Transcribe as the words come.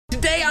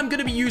Today, I'm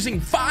gonna be using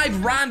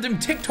 5 random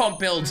TikTok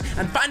builds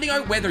and finding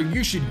out whether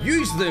you should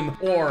use them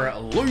or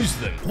lose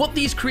them. What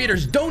these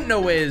creators don't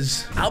know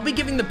is, I'll be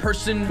giving the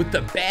person with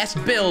the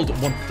best build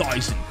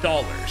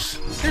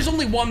 $1,000. There's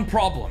only one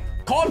problem.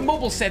 COD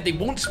Mobile said they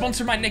won't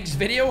sponsor my next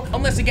video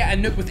unless I get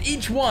a nuke with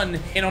each one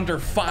in under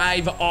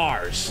 5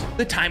 hours.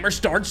 The timer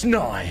starts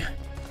now.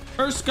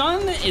 First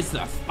gun is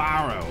the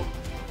Pharaoh.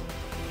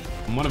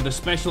 And one of the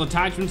special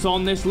attachments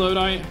on this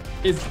loadout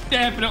is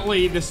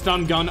definitely the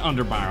stun gun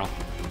underbarrel,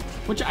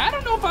 which I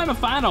don't know if I'm a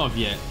fan of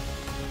yet.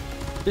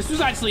 This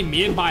was actually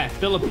made by a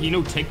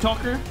Filipino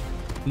TikToker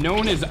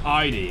known as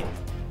Audi.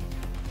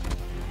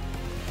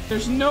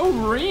 There's no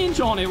range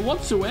on it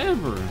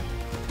whatsoever.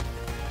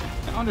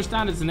 I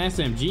understand it's an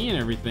SMG and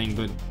everything,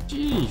 but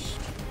jeez.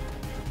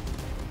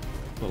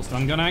 Little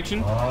stun gun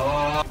action.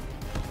 Oh,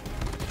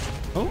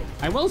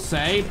 I will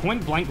say,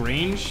 point blank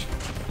range,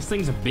 this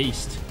thing's a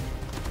beast.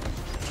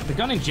 The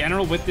gun in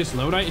general with this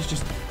loadout is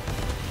just...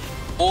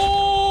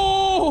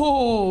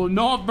 Oh,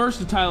 not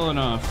versatile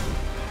enough.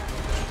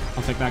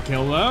 I'll take that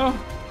kill though.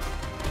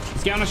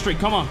 Let's get on a streak,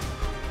 come on.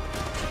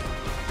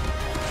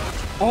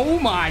 Oh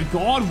my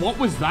god, what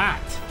was that?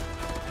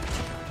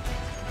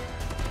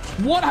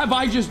 What have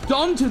I just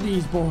done to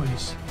these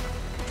boys?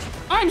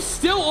 I'm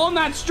still on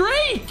that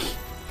streak!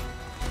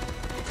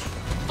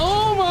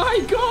 Oh my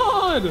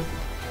god!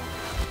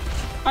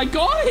 I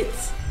got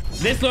it!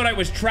 This loadout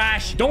was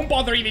trash. Don't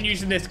bother even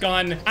using this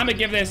gun. I'm gonna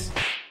give this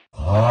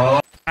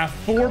a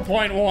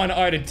 4.1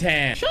 out of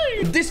 10.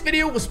 This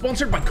video was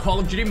sponsored by Call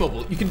of Duty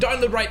Mobile. You can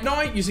download right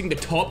now using the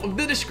top of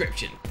the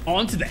description.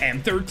 On to the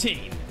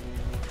M13.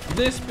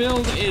 This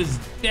build is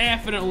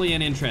definitely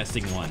an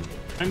interesting one.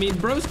 I mean,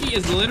 Broski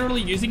is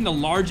literally using the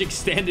large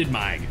extended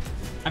mag.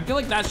 I feel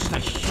like that's just a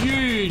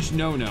huge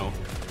no-no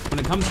when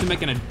it comes to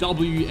making a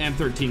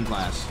WM13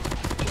 class.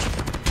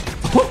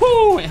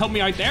 Woohoo! It helped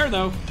me out there,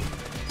 though.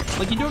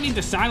 Like, you don't need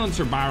the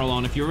silencer barrel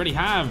on if you already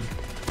have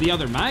the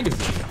other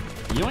magazine.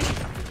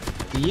 Yoink.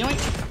 Yoink.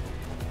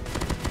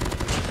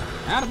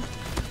 Got him.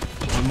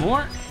 One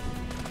more.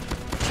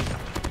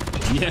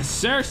 Yes,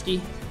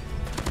 sirski.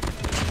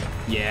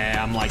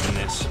 Yeah, I'm liking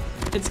this.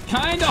 It's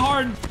kind of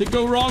hard to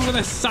go wrong with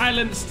a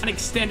silenced and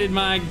extended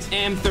magged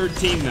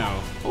M13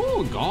 though.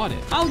 Oh, got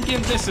it. I'll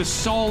give this a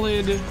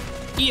solid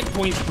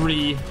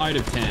 8.3 out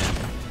of 10.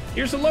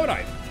 Here's the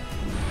loadout.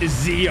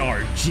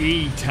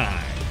 ZRG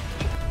time.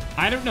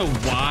 I don't know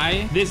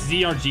why this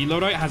ZRG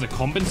loadout has a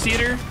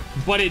compensator,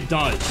 but it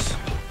does.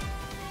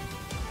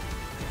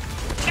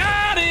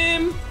 Got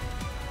him!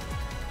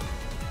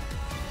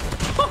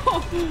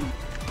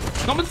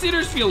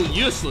 Compensators feel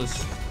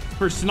useless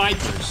for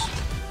snipers.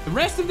 The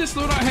rest of this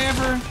loadout,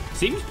 however,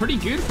 seems pretty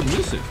good from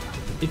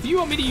Yusuf. If you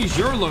want me to use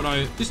your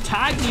loadout, just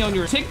tag me on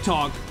your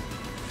TikTok,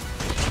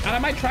 and I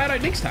might try it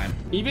out next time.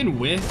 Even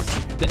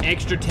with the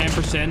extra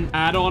 10%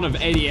 add-on of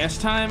ADS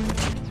time,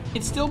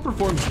 it still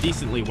performs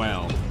decently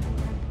well.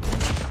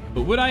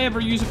 But would I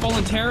ever use it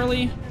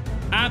voluntarily?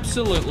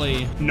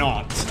 Absolutely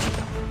not.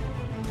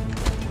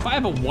 If I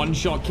have a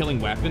one-shot killing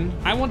weapon,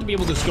 I want to be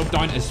able to scope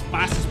down as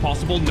fast as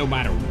possible no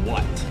matter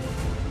what.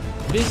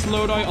 This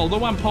loadout,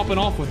 although I'm popping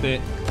off with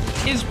it,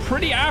 is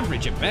pretty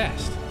average at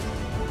best.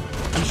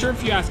 I'm sure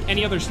if you ask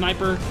any other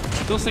sniper,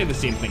 they'll say the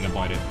same thing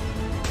about it.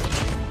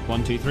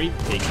 1, 2, 3,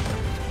 take it.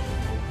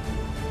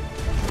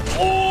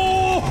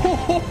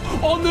 Oh,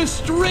 on the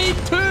street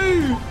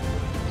too!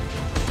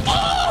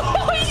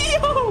 Oh,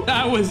 yo!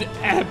 That was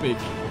epic.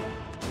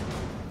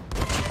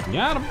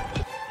 Got him.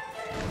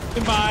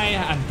 Goodbye,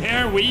 and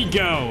there we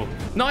go.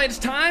 Now it's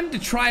time to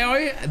try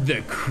out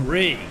the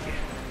Krieg.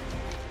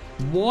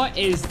 What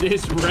is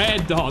this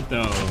red dot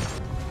though?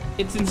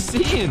 It's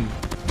insane.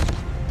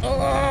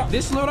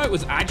 This loadout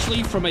was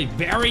actually from a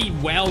very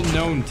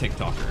well-known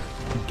TikToker.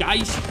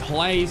 Geist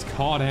plays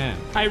COD M.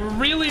 I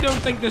really don't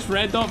think this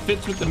red dot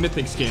fits with the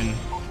mythic skin.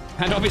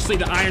 And obviously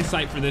the iron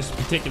sight for this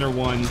particular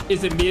one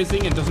is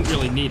amazing and doesn't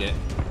really need it.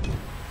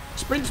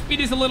 Sprint speed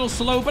is a little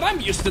slow, but I'm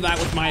used to that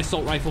with my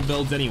assault rifle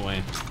builds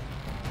anyway.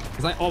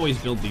 Because I always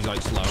build these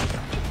out slow.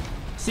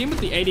 Same with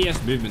the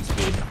ADS movement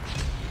speed.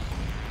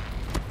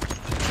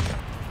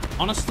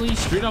 Honestly,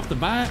 straight off the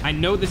bat, I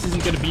know this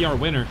isn't going to be our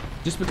winner,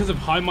 just because of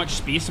how much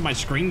space on my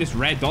screen this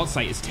red dot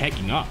sight is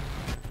taking up.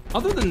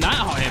 Other than that,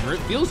 however, it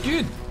feels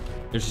good.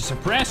 There's a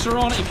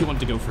suppressor on it if you want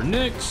to go for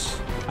nukes,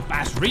 a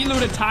fast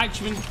reload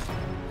attachment.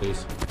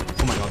 Please.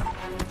 Oh my god.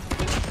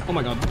 Oh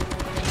my god.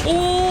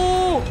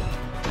 Oh!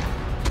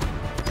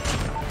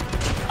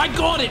 I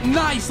got it!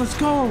 Nice, let's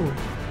go!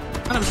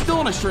 And I'm still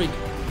on a streak.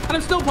 And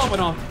I'm still popping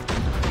off.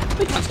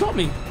 They can't stop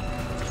me.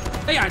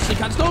 They actually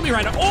can't stop me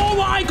right now. Oh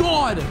my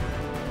god!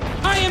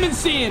 I am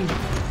insane!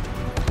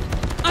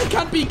 I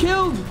can't be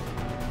killed!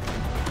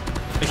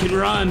 They can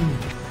run,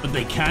 but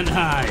they can't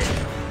hide.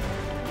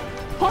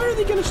 How are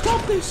they gonna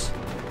stop this?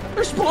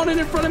 They're spawning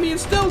in front of me and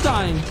still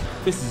dying.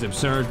 This is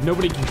absurd.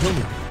 Nobody can kill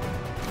me.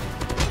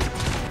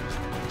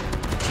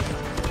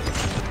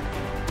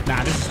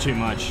 Nah, this is too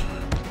much.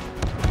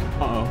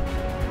 Uh-oh.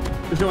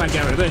 There's no way I can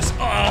get rid of this.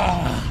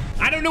 Oh!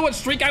 I don't know what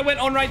streak I went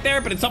on right there,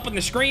 but it's up on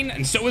the screen,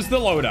 and so is the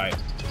loadout.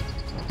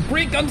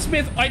 Great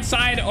gunsmith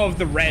outside of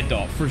the red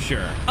dot, for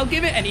sure. I'll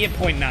give it an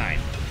 8.9.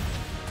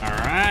 All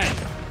right.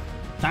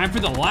 Time for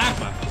the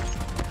Lappa.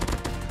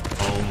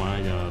 Oh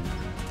my god.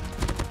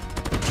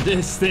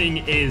 This thing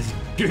is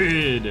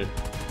good.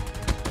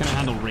 Can I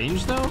handle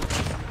range, though?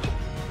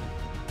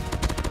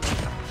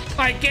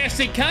 I guess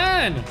it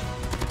can.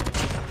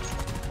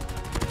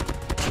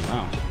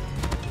 Wow.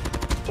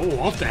 Oh,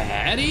 off the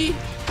Hattie?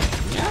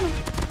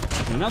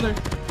 Yeah. Another.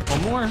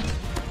 One more.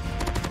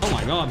 Oh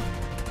my god.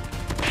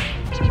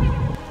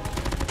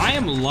 I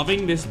am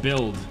loving this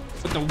build,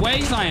 but the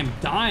ways I am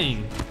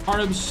dying are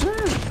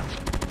absurd.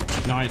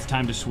 Now it's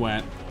time to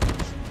sweat.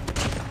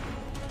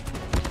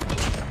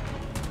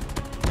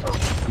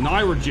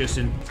 Now we're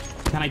juicing.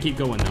 Can I keep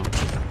going, though?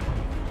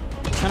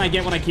 Can I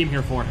get what I came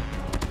here for?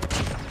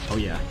 Oh,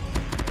 yeah.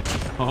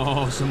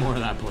 Oh, some more of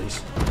that,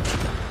 please.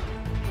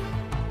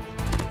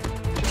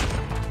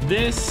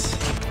 This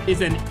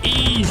is an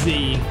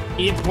easy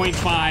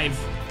 8.5.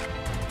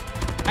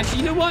 Actually,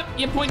 you know what?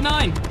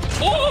 8.9.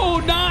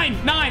 Oh,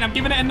 9. 9. I'm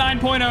giving it a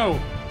 9.0.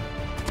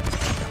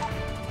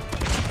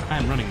 I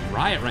am running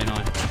riot right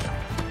now.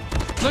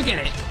 Look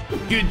at it.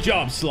 Good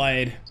job,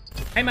 Slade.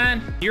 Hey,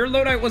 man, your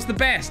loadout was the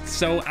best,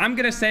 so I'm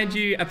gonna send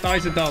you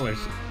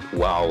 $1,000.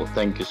 Wow,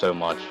 thank you so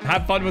much.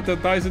 Have fun with the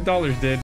 $1,000, dude.